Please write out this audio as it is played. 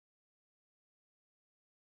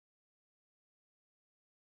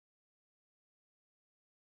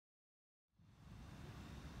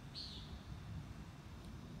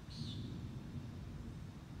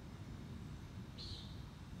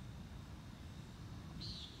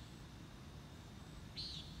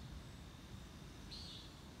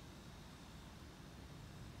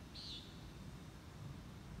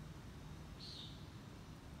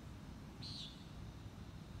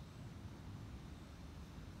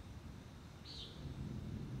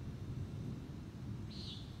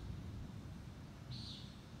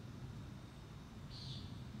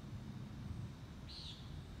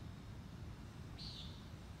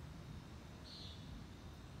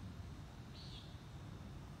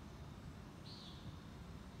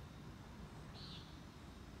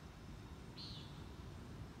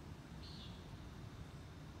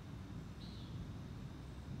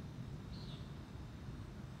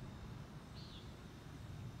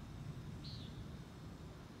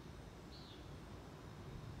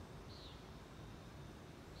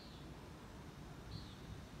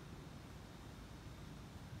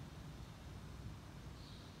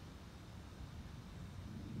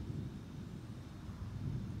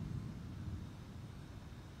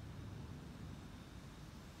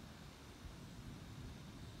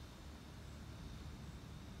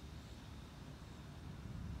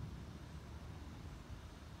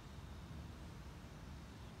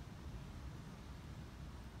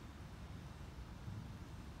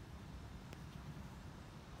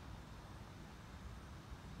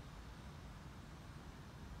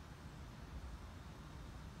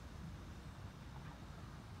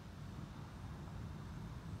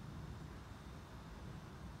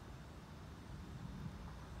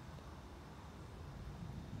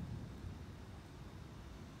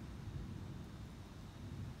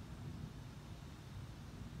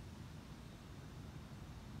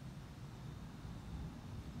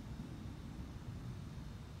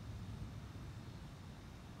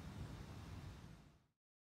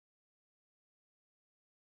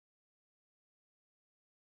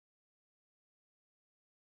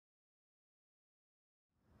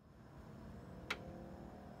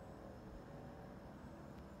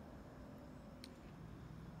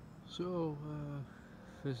So,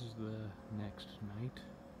 this is the next night.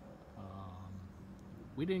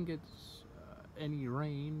 We didn't get any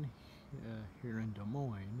rain here in Des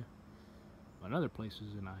Moines, but other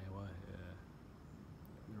places in Iowa,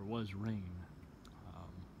 there was rain. Um,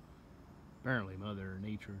 Apparently, Mother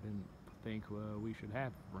Nature didn't think we should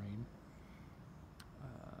have rain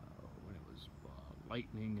when it was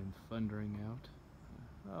lightning and thundering out.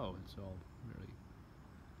 Oh, it's all really.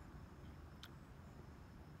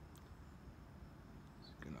 Is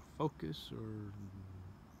it gonna focus or?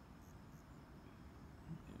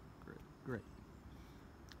 Yeah, great, great.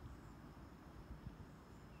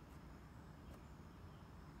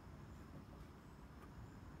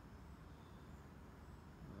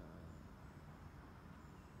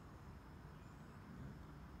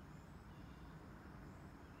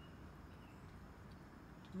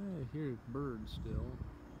 I hear birds still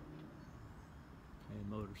and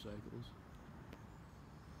motorcycles.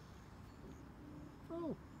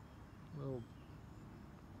 Oh, well,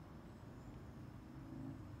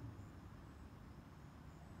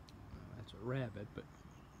 that's a rabbit, but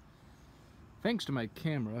thanks to my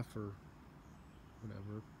camera for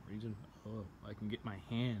whatever reason, oh, I can get my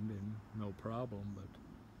hand in no problem, but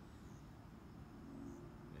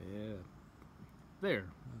yeah, there,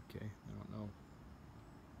 okay, I don't know.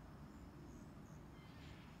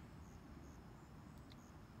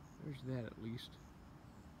 There's that at least.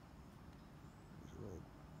 There's a little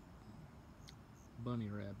bunny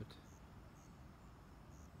rabbit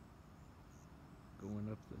going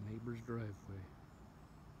up the neighbor's driveway.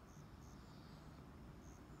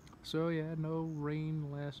 So yeah, no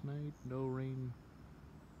rain last night, no rain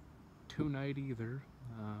tonight either.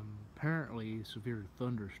 Apparently severe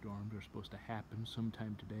thunderstorms are supposed to happen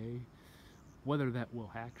sometime today. Whether that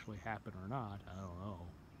will actually happen or not, I don't know.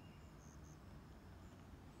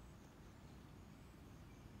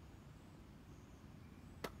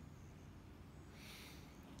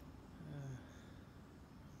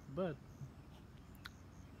 But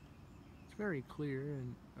it's very clear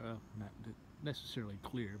and not necessarily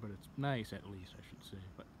clear, but it's nice at least, I should say.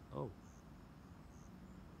 But oh,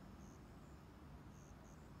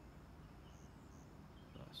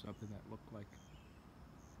 something that looked like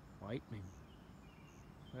lightning.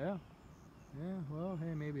 Yeah, yeah. Well,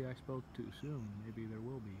 hey, maybe I spoke too soon. Maybe there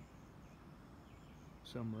will be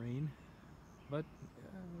some rain, but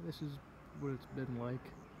this is what it's been like.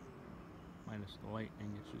 Minus the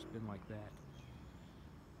lightning, it's just been like that.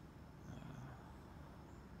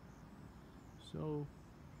 So,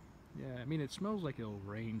 yeah, I mean, it smells like it'll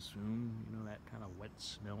rain soon. You know, that kind of wet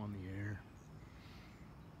smell in the air.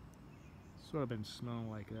 Sort of been smelling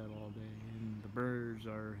like that all day, and the birds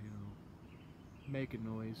are, making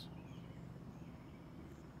noise.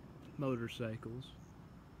 Motorcycles,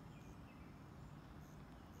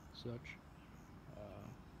 such.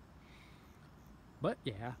 But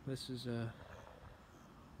yeah, this is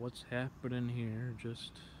what's happening here.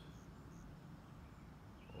 Just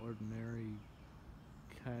ordinary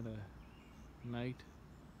kind of night.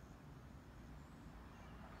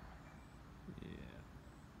 Yeah.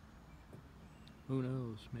 Who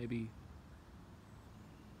knows? Maybe.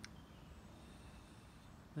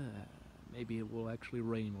 Maybe it will actually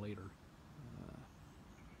rain later.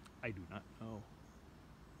 I do not know.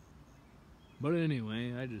 But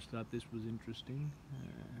anyway, I just thought this was interesting.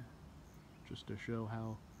 Just to show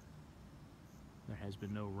how there has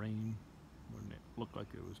been no rain when it looked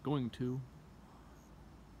like it was going to,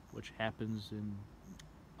 which happens in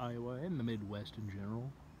Iowa and the Midwest in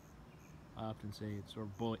general. I often say it's sort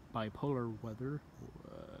of bipolar weather.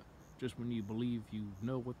 Just when you believe you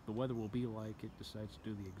know what the weather will be like, it decides to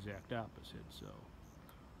do the exact opposite. So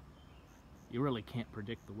you really can't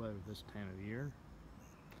predict the weather this time of year,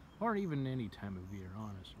 or even any time of year,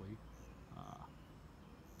 honestly.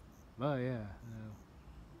 But yeah,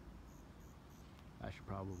 I should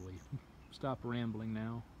probably stop rambling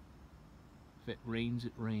now. If it rains,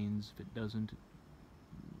 it rains. If it doesn't,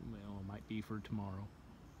 well, it might be for tomorrow.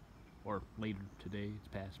 Or later today. It's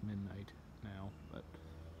past midnight now, but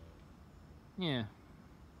yeah.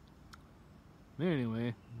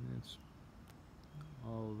 Anyway, that's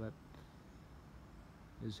all that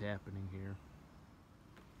is happening here.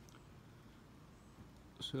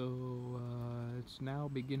 So it's now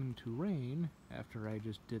beginning to rain after I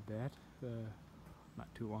just did that not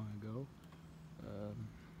too long ago.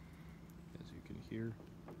 As you can hear,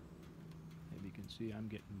 maybe you can see I'm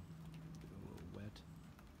getting a little wet.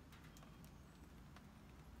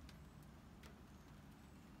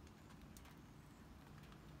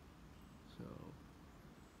 So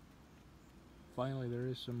finally there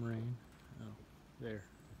is some rain. Oh, there.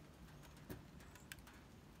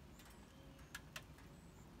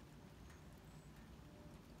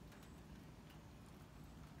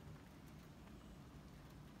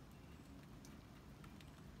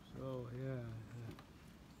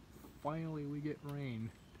 finally we get rain.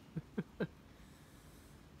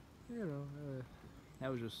 You know, I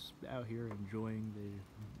was just out here enjoying the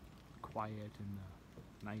quiet and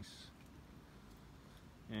nice,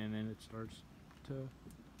 and then it starts to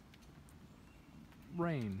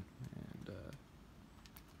rain, and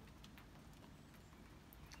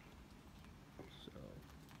so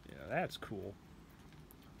yeah, that's cool.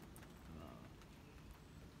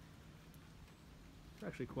 It's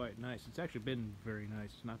actually quite nice. It's actually been very nice.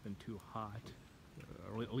 It's not been too hot,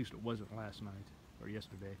 or at least it wasn't last night or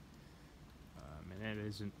yesterday, and it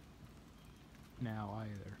isn't now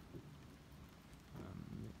either.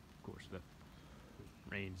 Of course, the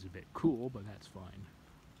rain's a bit cool, but that's fine.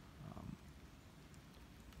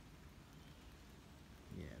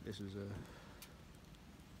 Yeah, this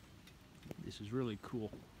is really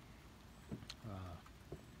cool.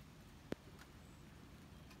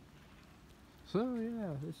 So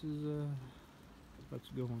yeah, this is what's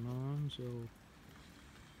going on. So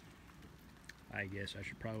I guess I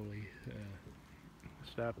should probably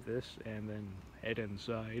stop this and then head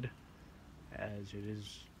inside, as it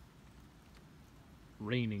is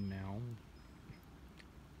raining now,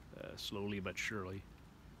 slowly but surely.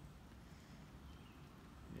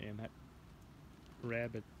 And that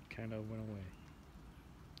rabbit kind of went away.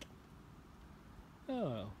 Oh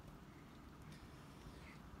well.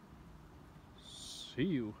 See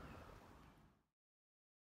you.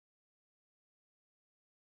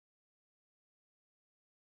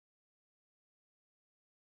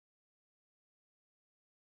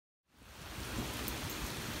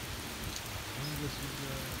 And this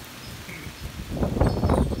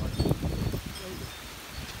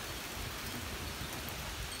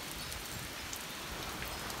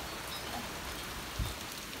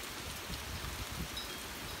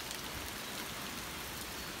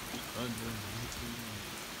thunder and lightning and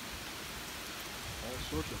all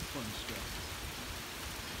sorts of fun stuff.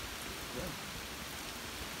 Yeah.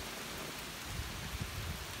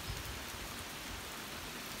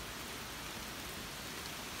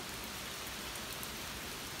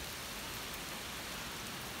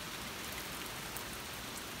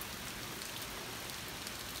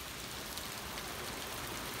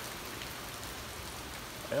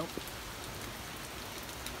 Well,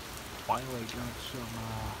 finally got some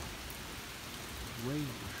rain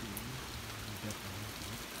machine. Definitely.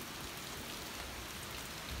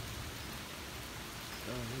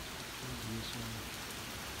 This is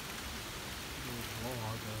little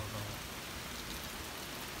vlog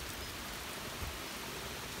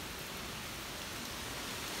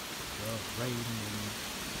of rain in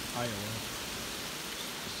Iowa,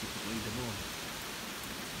 specifically Des Moines.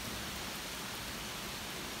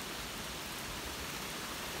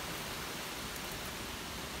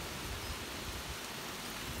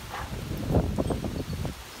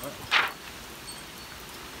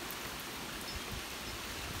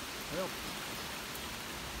 Well,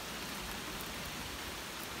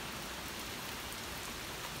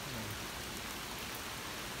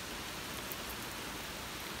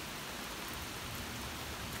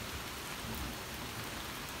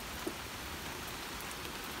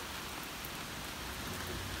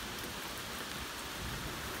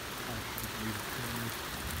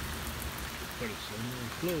 put it somewhere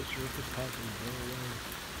closer if it's possible.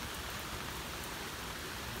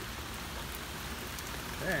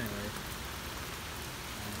 Anyway,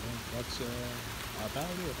 that's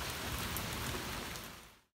about it.